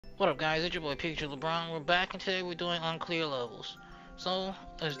What up guys, it's your boy PikaBron. We're back and today we're doing unclear levels. So,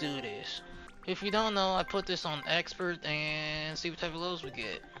 let's do this. If you don't know, I put this on expert and see what type of levels we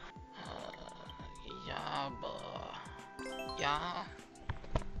get. Yeah.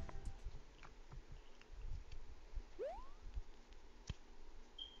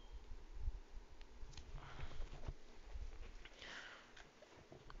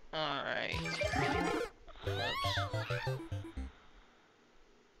 Alright. Oops.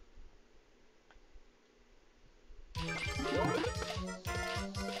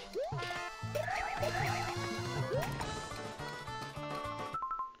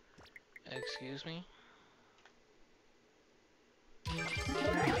 Excuse me?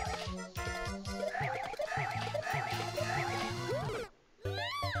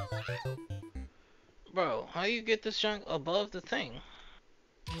 Bro, how you get this junk above the thing?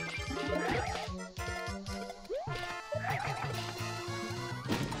 Thank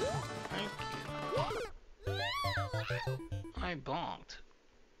you. I bonked.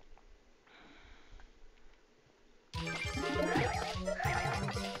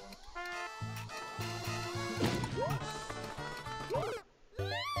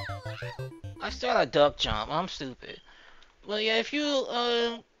 I still got a duck jump. I'm stupid. But yeah, if you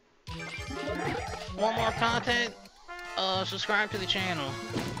want more content, subscribe to the channel.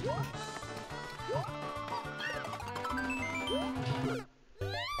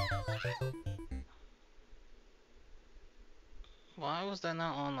 Why was that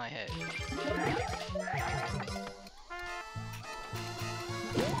not on my head?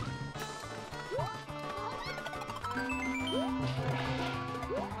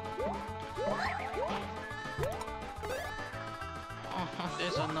 Oh,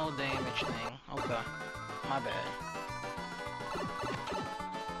 there's a no damage thing. Okay, my bad.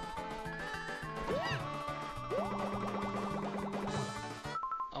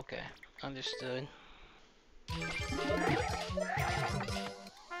 Okay, understood.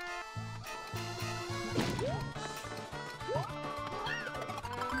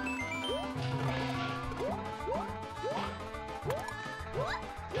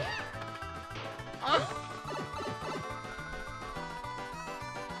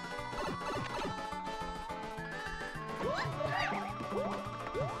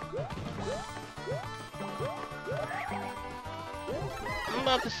 I'm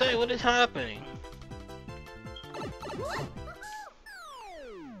about to say, what is happening?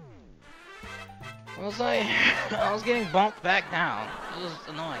 I was like, I was getting bumped back down. It was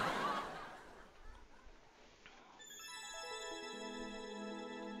annoying.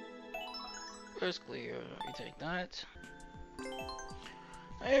 First clear, we take that.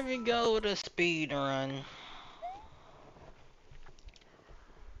 There we go with a speedrun.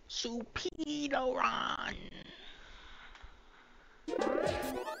 Speedrun.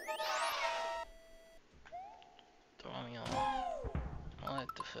 Throw me off. What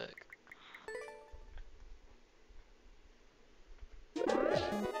the fuck?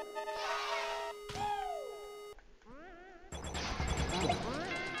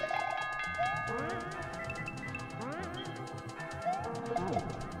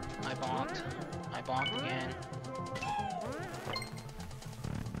 I bonked again.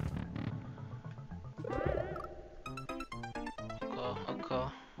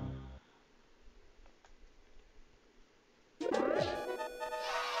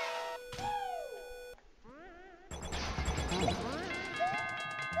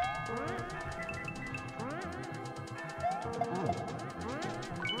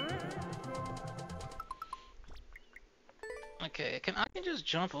 Okay. Okay, I can just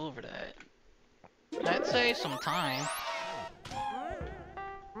jump over that. That saves some time.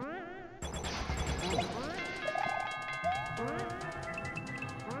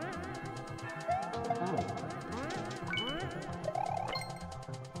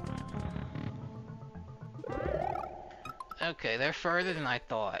 Okay, they're further than I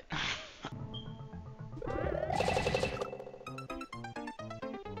thought.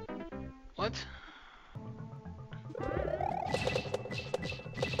 What?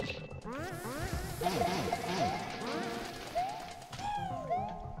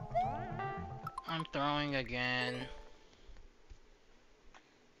 I'm throwing again.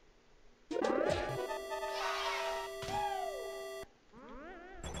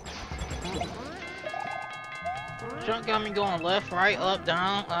 Junk got me going left, right, up,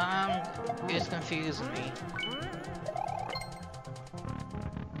 down. It's confusing me.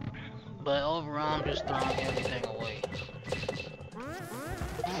 But overall, I'm just throwing everything away.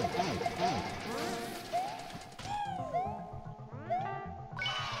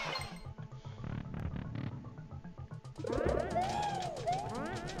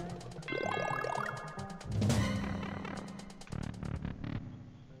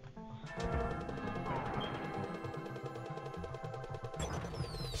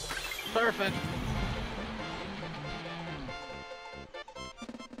 perfect.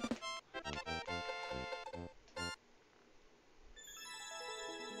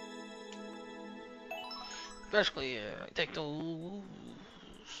 Basically, yeah, take those.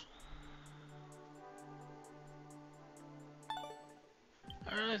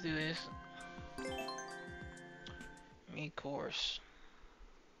 Alright, let's do this. Me course.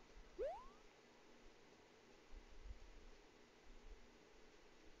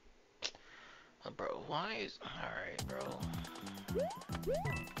 Bro, why is... Alright, bro.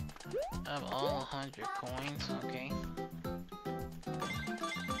 I have all 100 coins, okay.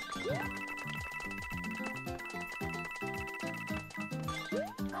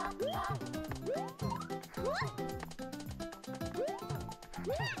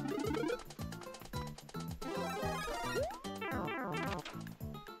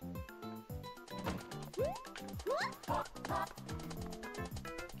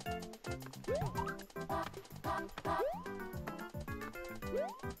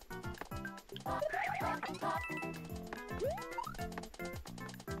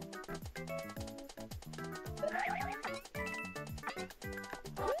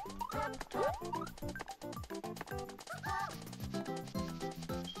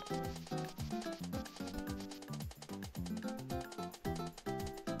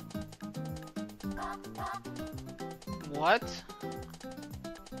 What?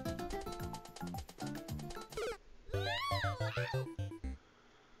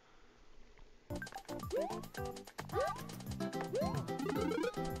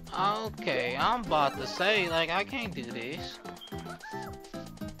 Okay, I'm about to say, like, I can't do this.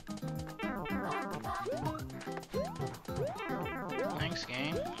 Thanks,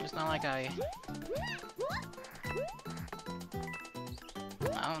 game. It's not like I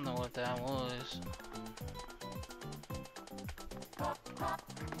don't know what that was.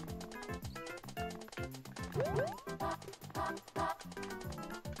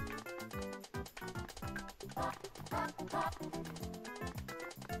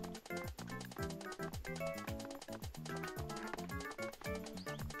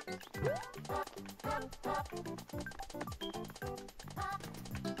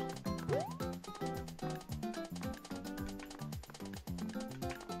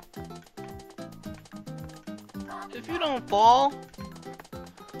 If you don't fall,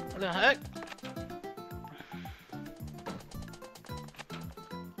 what the heck?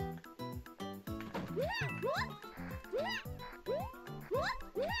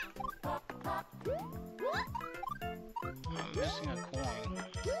 I'm missing a coin.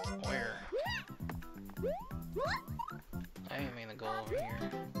 Where? I didn't mean to go over here.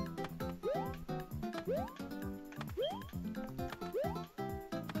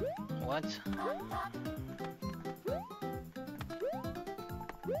 What?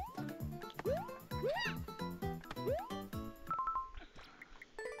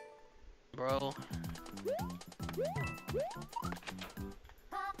 Bro.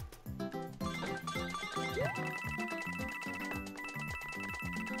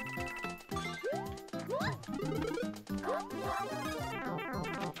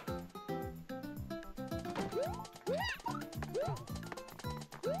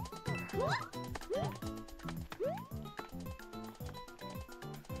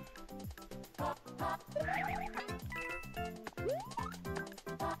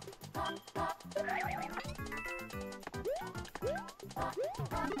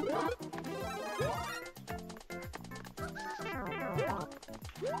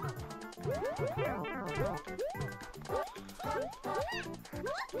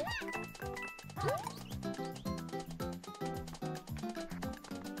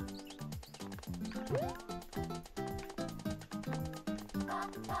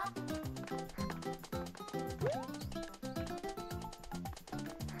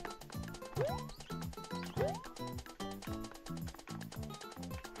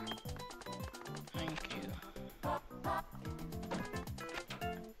 Thank you.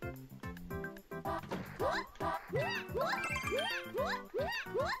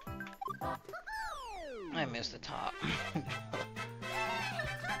 I missed the top.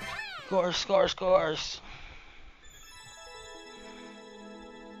 Scores.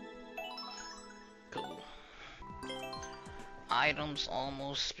 Cool. Items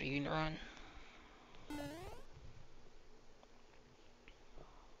almost speedrun.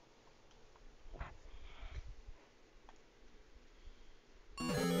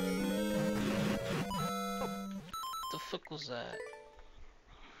 The fuck was that?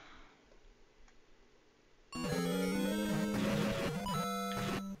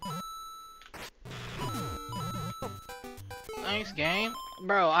 Thanks, game.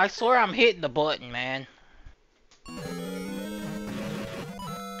 Bro, I swear I'm hitting the button, man.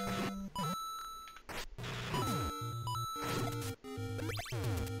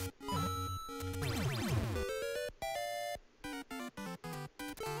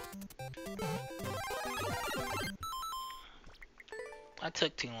 I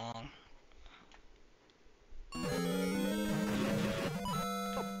took too long.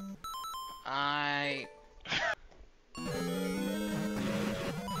 I...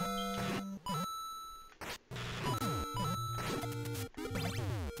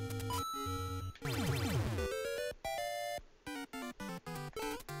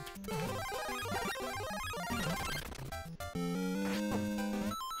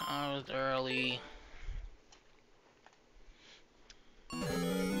 I was early.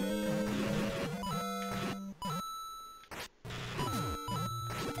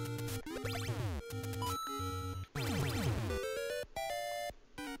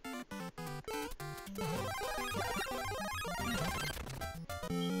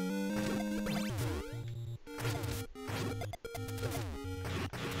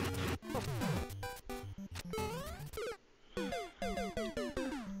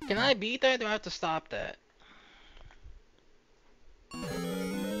 Can I beat that? Do I have to stop that?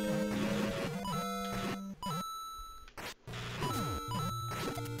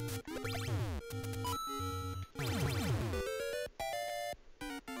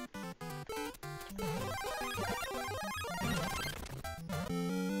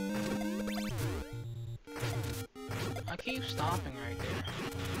 I keep stopping right there.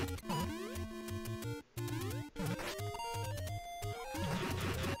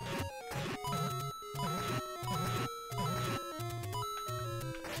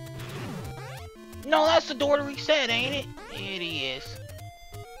 No, that's the door to reset, ain't it? It is.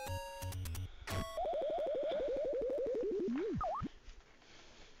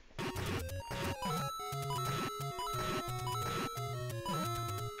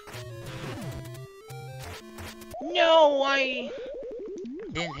 No, I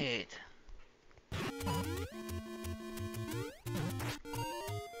didn't hit.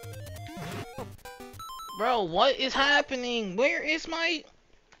 Bro, what is happening? Where is my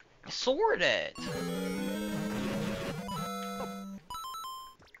sword at?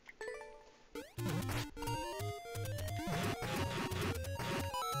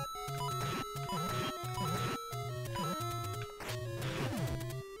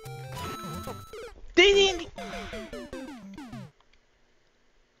 They didn't.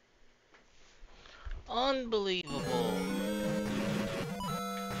 Unbelievable.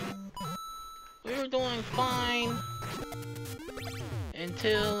 We were doing fine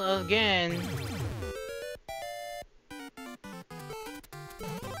until again.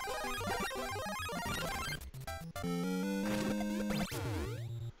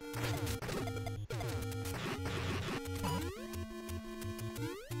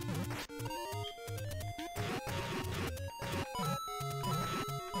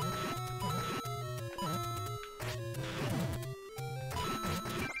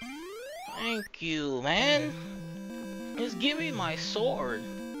 Thank you, man. Just give me my sword.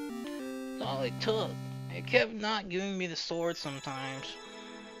 That's all it took. It kept not giving me the sword sometimes.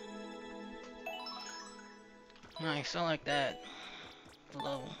 Nice, I like that.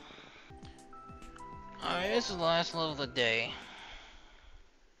 Level. Alright, this is the last level of the day.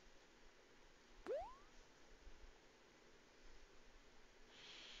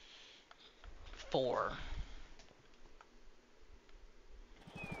 Four.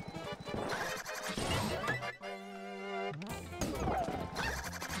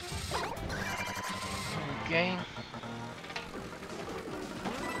 Okay.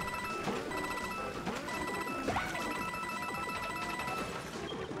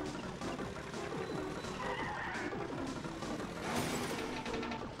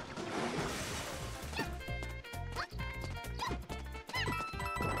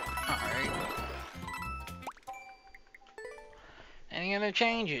 Alright. Any other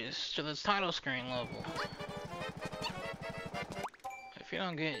changes to this title screen level? If you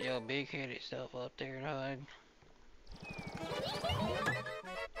don't get your big-headed stuff up there, Doug.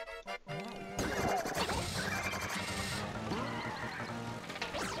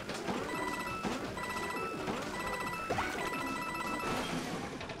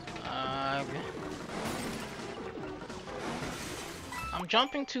 I'm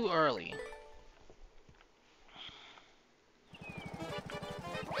jumping too early.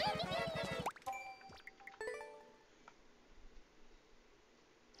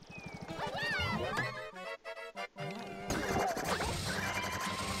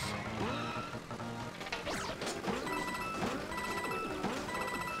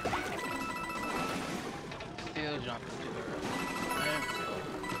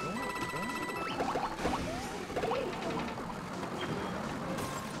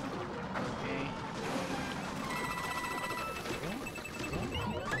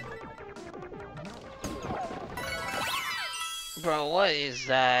 Bro, what is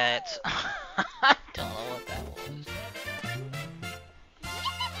that? I don't know what that